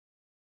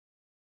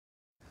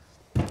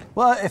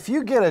Well, if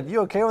you get a,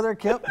 you okay with there,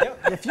 Kip?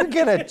 If you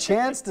get a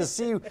chance to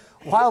see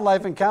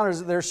wildlife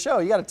encounters at their show,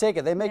 you got to take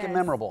it. They make it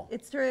memorable.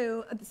 It's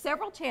true.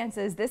 Several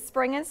chances this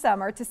spring and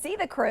summer to see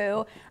the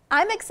crew.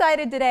 I'm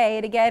excited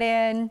today to get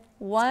in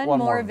one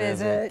more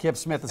visit. Kip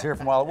Smith is here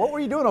from Wild. What were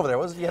you doing over there?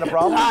 You had a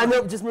problem?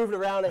 Nope, just moving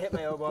around. I hit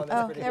my elbow.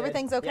 That's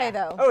Everything's okay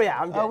though. Oh yeah,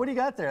 I'm good. What do you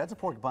got there? That's a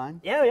porcupine.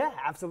 Yeah,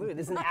 absolutely.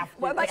 This is an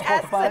African. Well, like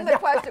ask them the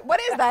question.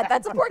 What is that?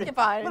 That's a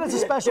porcupine. But it's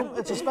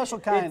a special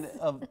kind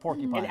of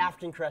porcupine. An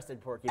African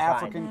crested porcupine.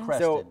 African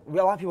crested. So a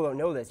lot of people don't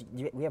know this.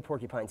 We have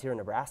porcupines here in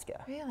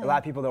Nebraska. Really? A lot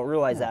of people don't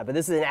realize that, but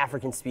this is an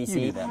African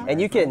species, and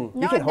you can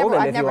hold him if you want.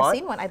 I've never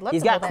seen one. I'd love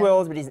He's to hold got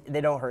quills, but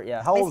they don't hurt you.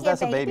 How old is that?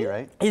 That's a baby,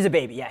 right? He's a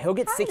baby. Yeah, he'll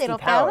get 60 little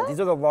pounds. fella. These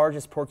are the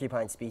largest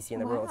porcupine species in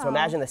the world. So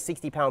imagine the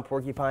 60-pound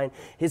porcupine.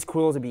 His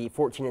quills would be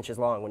 14 inches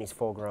long when he's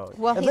full grown.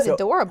 Well, he's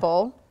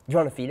adorable. Do you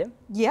want to feed him?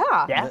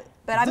 Yeah. Yeah.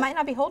 But I might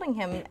not be holding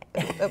him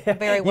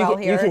very well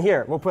here. You can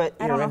hear. We'll put.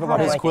 I don't know how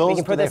his quills. We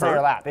can put this on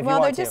your lap if you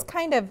well, want they're just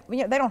kind of. You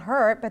know, they don't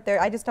hurt, but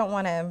I just don't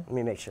want to. Let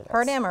me make sure.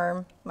 Hurt him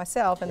or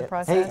myself in the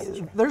process.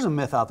 Hey, there's a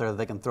myth out there that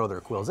they can throw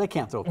their quills. They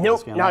can't throw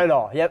quills. Nope, not at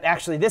all. Yep,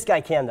 actually, this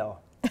guy can though.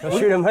 He'll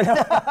shoot him.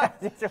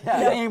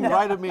 Aim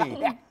right at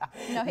me.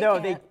 No,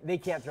 they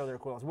can't throw their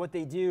quills. What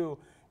they do,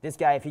 this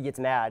guy, if he gets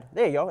mad,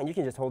 there you go, and you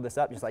can just hold this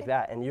up just like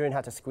that, and you don't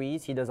have to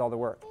squeeze. He does all the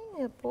work.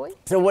 Yeah, boy.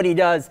 So what he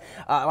does,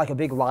 like a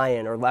big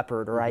lion or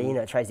leopard or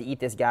hyena tries to eat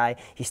this guy,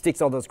 he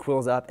sticks all those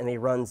quills up and he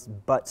runs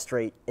butt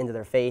straight into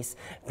their face.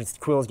 His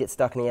quills get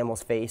stuck in the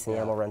animal's face and the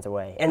animal runs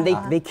away. And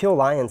they kill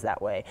lions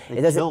that way.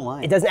 It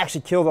doesn't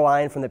actually kill the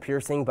lion from the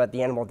piercing, but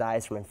the animal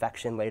dies from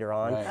infection later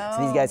on. Right.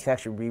 So these guys can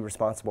actually be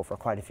responsible for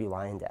quite a few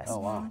lion deaths. Oh,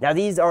 wow. Now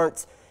these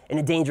aren't an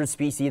endangered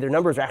species. Their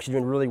numbers are actually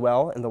doing really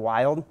well in the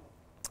wild.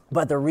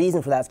 But the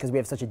reason for that is because we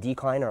have such a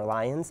decline in our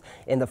lions.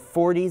 In the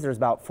 40s, there's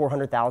about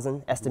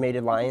 400,000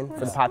 estimated lion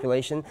for the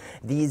population.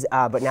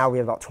 But now we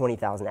have about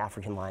 20,000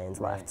 African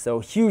lions left. So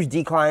huge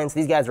declines.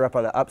 These guys are up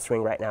on the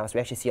upswing right now, so we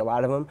actually see a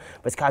lot of them.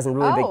 But it's causing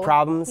really big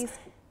problems.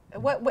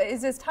 What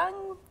is his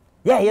tongue?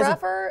 Yeah, he has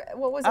rougher.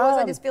 What was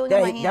I just feeling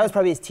on my hand? That was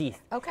probably his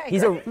teeth. Okay.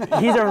 He's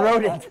a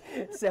rodent,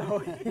 so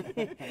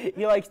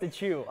he likes to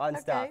chew on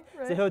stuff.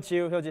 Right. So he'll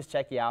chew. He'll just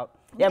check you out.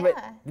 Yeah, but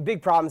the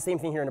big problem, same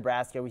thing here in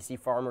Nebraska. We see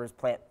farmers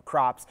plant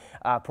crops.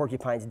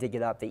 Porcupines dig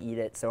it up. They eat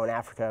it. So in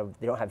Africa,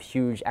 they don't have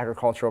huge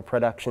agricultural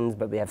productions,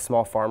 but they have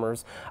small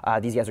farmers.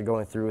 These guys are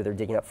going through. They're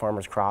digging up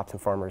farmers' crops,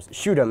 and farmers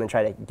shoot them and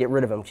try to get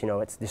rid of them. You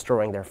know, it's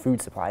destroying their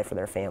food supply for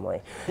their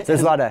family. So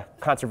there's a lot of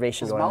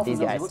conservation going on with these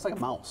guys. He looks like a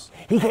mouse.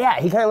 He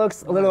kind of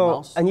looks a little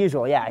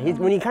unusual. Yeah,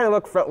 when you kind of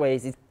look front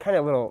ways, he's kind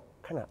of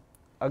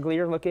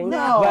uglier looking.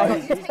 No,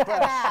 you take that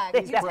back.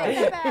 You take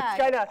that back.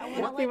 Kind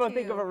of. People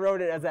think of a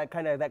rodent as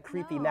that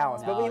creepy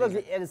mouse, but when you look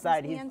at the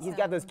side, he's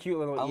got those cute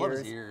little ears. I love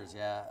his ears.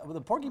 Yeah. Well,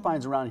 the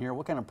porcupines around here.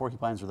 What kind of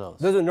porcupines are those?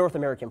 Those are North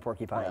American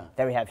porcupine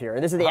that we have here,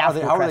 and this is the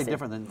African crested. How are they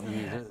different than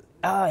these?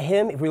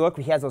 Him, if we look,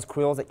 he has those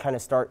quills that kind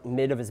of start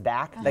mid of his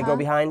back that go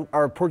behind.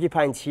 Our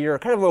porcupines here are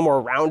kind of a little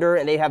more rounder,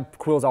 and they have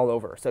quills all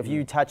over. So if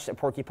you touch a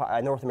porcupine,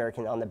 a North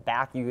American on the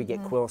back, you would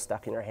get quills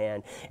stuck in your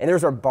hand. And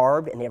theirs are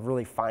barbed, and they have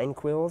really fine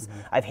quills.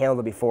 I've handled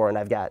it before,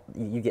 and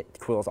you get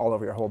quills all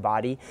over your whole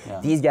body. Yeah.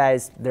 These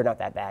guys, they're not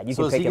that bad. You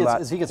can pick him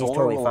up. As he gets he's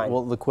older, totally fine.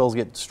 will the quills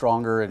get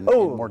stronger and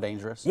more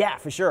dangerous? Yeah,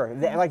 for sure.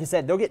 Like I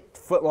said, they'll get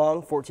foot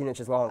long, 14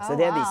 inches long. So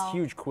they have these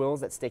huge quills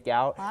that stick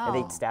out, and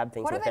they stab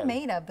things with them. What are they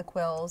made of, the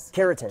quills?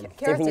 Keratin.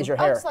 Same thing as your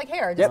hair. It's like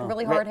hair, just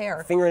really hard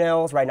hair.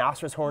 Fingernails,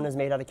 rhinoceros horn is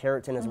made out of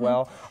keratin as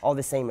well, all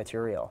the same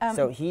material.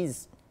 So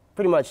he's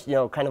pretty much,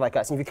 kind of like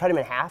us. And if you cut him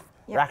in half,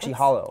 they're actually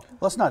hollow.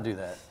 Let's not do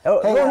that.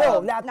 Oh, no,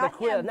 not the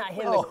quills, not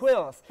him, the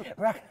quills.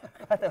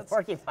 The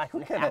porcupine.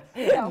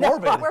 No, we're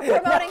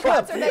promoting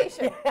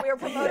conservation. We're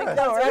promoting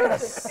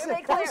conservation. To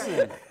make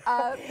clear.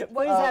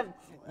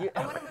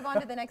 I want to move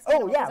on to the next one.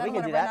 Oh, yeah, we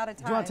can do that.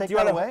 Do you want to take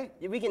that away?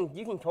 You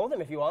can hold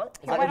him if you want.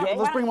 Is that okay?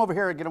 Let's bring him over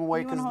here and get him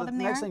away, because the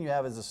next thing you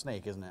have is a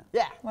snake, isn't it?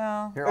 Yeah.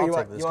 Well, here, I'll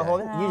take this guy. You want to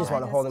hold him? You just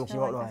want to hold him because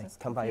you won't know I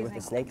come by you with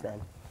a snake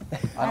then.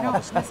 I don't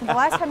listen, the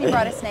last time you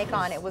brought a snake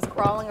on, it was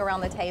crawling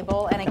around the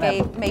table, and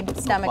it made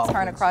stomachs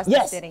turn across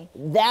the city.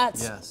 That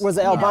was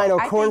an albino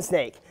corn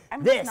snake.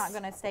 I'm just not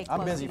going to stay close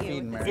I'm busy to you.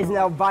 feeding Mary. Is an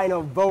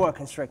albino boa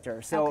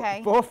constrictor. So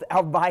both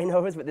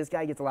albinos, but this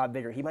guy gets a lot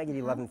bigger. He might get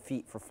 11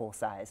 feet for full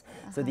size.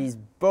 So these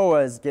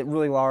boas get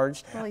really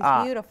large. Well,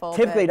 he's beautiful.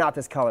 Typically not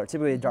this color.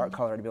 Typically a dark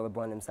color to be able to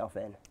blend himself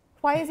in.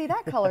 Why is he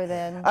that color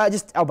then?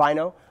 Just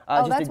albino.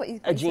 Oh, just that's what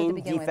you said a gene to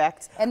begin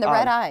defect. With. And the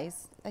red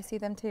eyes. I see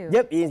them too.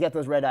 Yep, he's got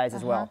those red eyes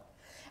as well.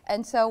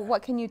 And so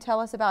what can you tell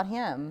us about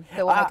him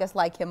that will make us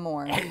like him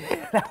more?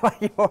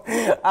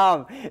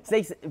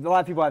 Snakes, a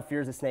lot of people have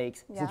fears of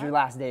snakes. Since your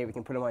last day, we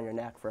can put them on your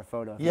neck for a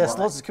photo.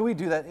 Yes, can we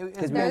do that?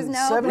 It's There's been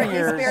no 7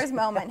 years. Spears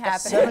moment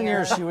happening 7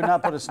 years she would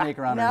not put a snake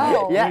around her neck.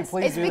 No, Can we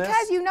please it's do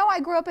because this? I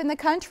grew up in the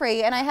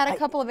country, and I had a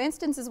couple of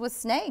instances with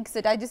snakes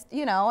that I just,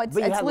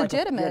 it's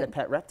legitimate. You had a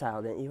pet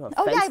reptile, didn't you?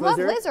 Oh yeah, I love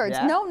lizards.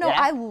 Yeah. No,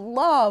 I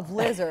love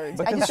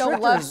lizards. I just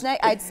don't love snakes.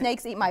 I had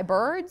snakes eat my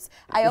birds.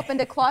 I opened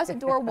a closet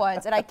door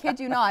once, and I kid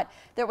you not, not,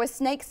 there was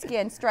snake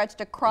skin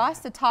stretched across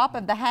the top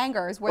of the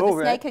hangers where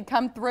the snake had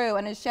come through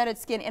and had shed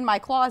its skin in my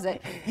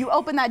closet. You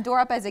open that door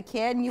up as a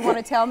kid and you want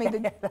to tell me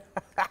that...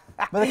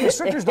 But the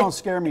constrictors don't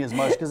scare me as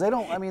much because they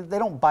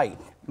don't bite.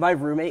 My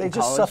roommate in college,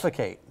 just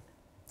suffocate.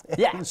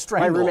 Yeah,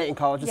 my roommate in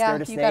college was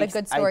scared of snakes. You got a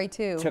good story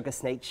too. I took a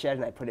snake shed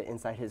and I put it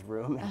inside his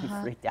room and he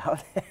freaked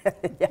out.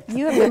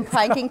 You have been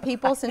pranking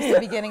people since the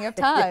beginning of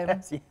time.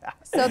 Yes, yeah.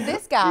 So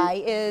this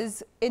guy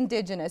is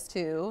indigenous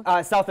to?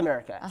 South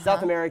America.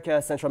 South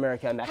America, Central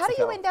America, and Mexico. How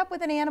do you end up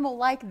with an animal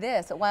like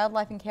this at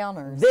Wildlife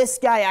Encounters? This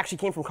guy actually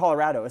came from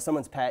Colorado. It was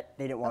someone's pet.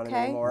 They didn't want him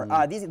anymore.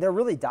 They're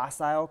really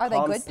docile, calm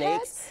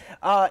snakes.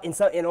 Are they good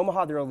pets? In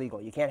Omaha, they're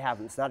illegal. You can't have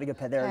them. It's not a good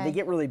pet there. They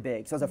get really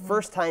big. So as a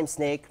first-time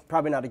snake,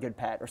 probably not a good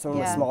pet. Or someone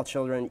with small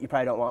children, you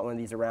probably don't want one of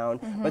these around.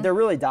 But they're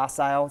really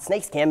docile.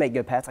 Snakes can make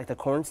good pets, like the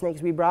corn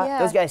snakes we brought.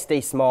 Those guys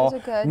stay small.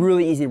 Those are good.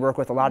 Really easy to work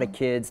with. A lot of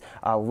kids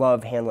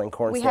love handling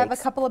corn snakes. We have a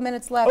couple of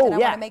minutes left, and I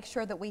want to make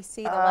sure that we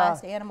see the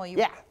last animal you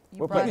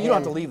brought in. You don't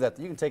have to leave that.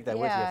 You can take that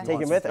with you.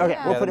 Take him with? Okay,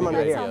 we'll put him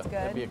under here. Sounds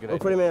good. We'll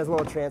put him in his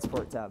little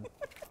transport tub.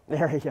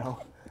 There we go.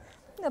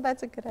 No,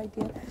 that's a good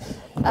idea.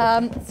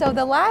 So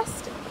the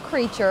last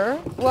creature,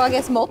 well, I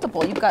guess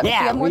multiple. You've got, do you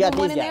have more than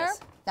one in there?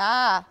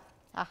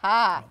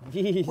 Aha.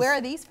 Where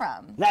are these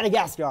from?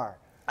 Madagascar.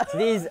 So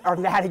these are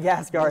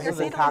Madagascar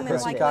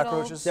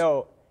cockroaches.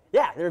 So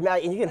yeah, they're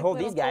and you can hold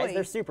these guys.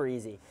 They're super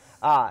easy.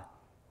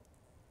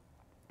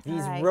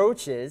 These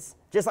roaches,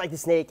 just like the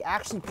snake,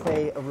 actually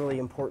play a really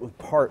important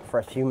part for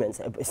us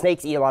humans.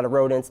 Snakes eat a lot of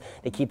rodents.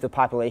 They keep the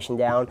population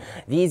down.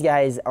 These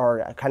guys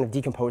are kind of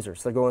decomposers.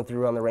 So they're going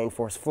through on the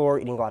rainforest floor,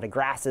 eating a lot of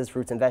grasses,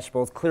 fruits and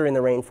vegetables, clearing the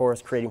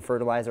rainforest, creating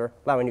fertilizer,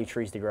 allowing new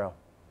trees to grow.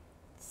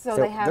 So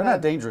they have they're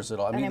not dangerous at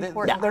all. I mean, they're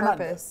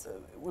purpose. Not.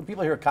 When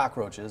people hear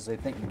cockroaches, they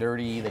think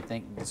dirty, they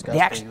think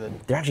disgusting.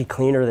 They're actually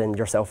cleaner than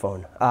your cell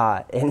phone,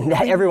 and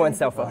everyone's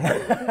cell phone.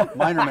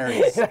 Mine are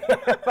Mary's.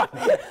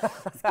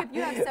 Skip,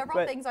 you have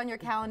several things on your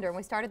calendar, and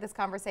we started this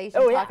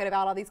conversation talking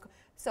about all these.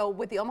 So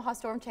with the Omaha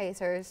Storm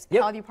Chasers,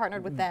 how have you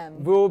partnered with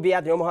them? We'll be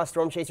at the Omaha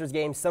Storm Chasers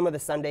game some of the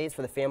Sundays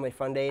for the family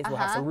fun days. We'll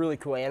have some really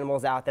cool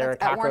animals out there,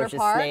 cockroaches,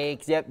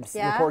 snakes,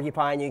 the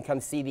porcupine. You can come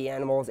see the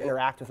animals,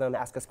 interact with them,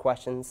 ask us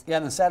questions. Yeah,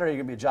 and then Saturday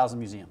you're going to be at Joslin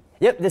Museum.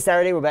 Yep, this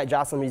Saturday we'll be at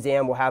Joslin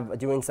Museum. We'll have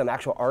doing some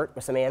actual art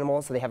with some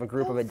animals. So they have a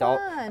group of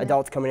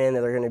adults coming in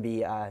that are going to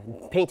be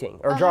painting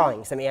or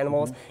drawing some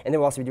animals, and then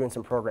we'll also be doing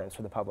some programs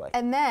for the public.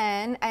 And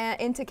then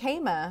in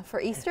Takema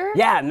for Easter?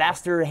 Yeah,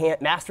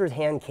 Master's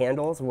Hand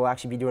Candles will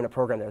actually be doing a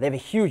program there. They have a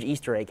huge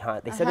Easter egg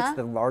hunt. They said it's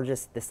the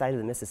largest this side of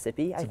the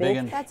Mississippi, I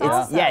think. That's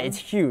awesome. Yeah, it's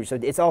huge. So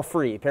it's all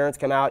free. Parents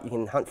come out, you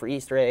can hunt for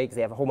Easter eggs.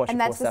 They have a whole bunch of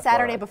cool stuff. And that's the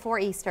Saturday before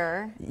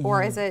Easter,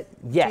 or is it?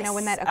 Yes. Do you know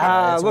when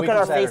that? Look at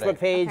our Facebook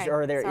page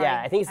or there.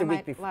 Yeah, I think it's the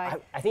week before.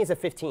 I think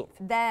it's the 15th.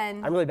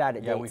 Then I'm really bad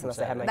at dates unless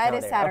I have my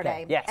calendar. That is Saturday.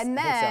 Okay. Yes. And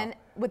then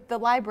with the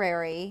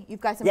library, you've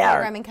got some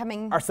programming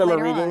coming. Our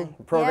summer reading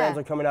programs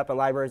are coming up in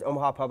libraries,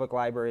 Omaha Public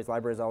Libraries,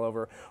 libraries all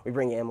over. We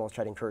bring animals,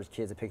 try to encourage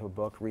kids to pick up a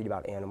book, read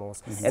about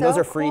animals. And those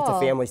are free to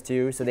families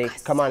too, so they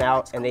come on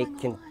out and they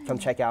can come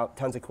check out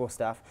tons of cool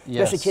stuff.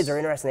 Especially kids are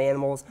interested in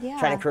animals,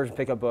 try to encourage them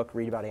to pick up a book,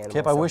 read about animals.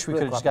 Kip, I wish we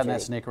could have just gotten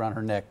that snake around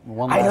her neck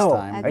one last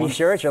time. Are you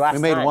sure it's your last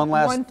time? We made one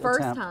last attempt.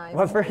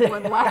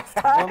 One last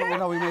time.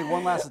 No, we made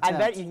one last attempt. I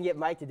bet you can get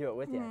Mike to do it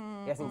with you.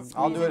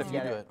 I'll do it if you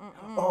do it.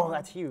 Oh,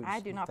 that's huge. I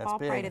do not fall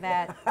prey to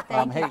that.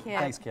 Thank you, Kip.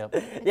 Thanks, Kip.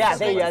 Yeah,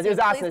 thank you guys. It was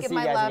awesome to Please see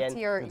you give guys my again. love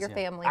to your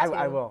family, too.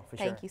 I will, for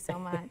sure. Thank you so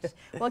much.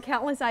 Well,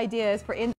 countless ideas for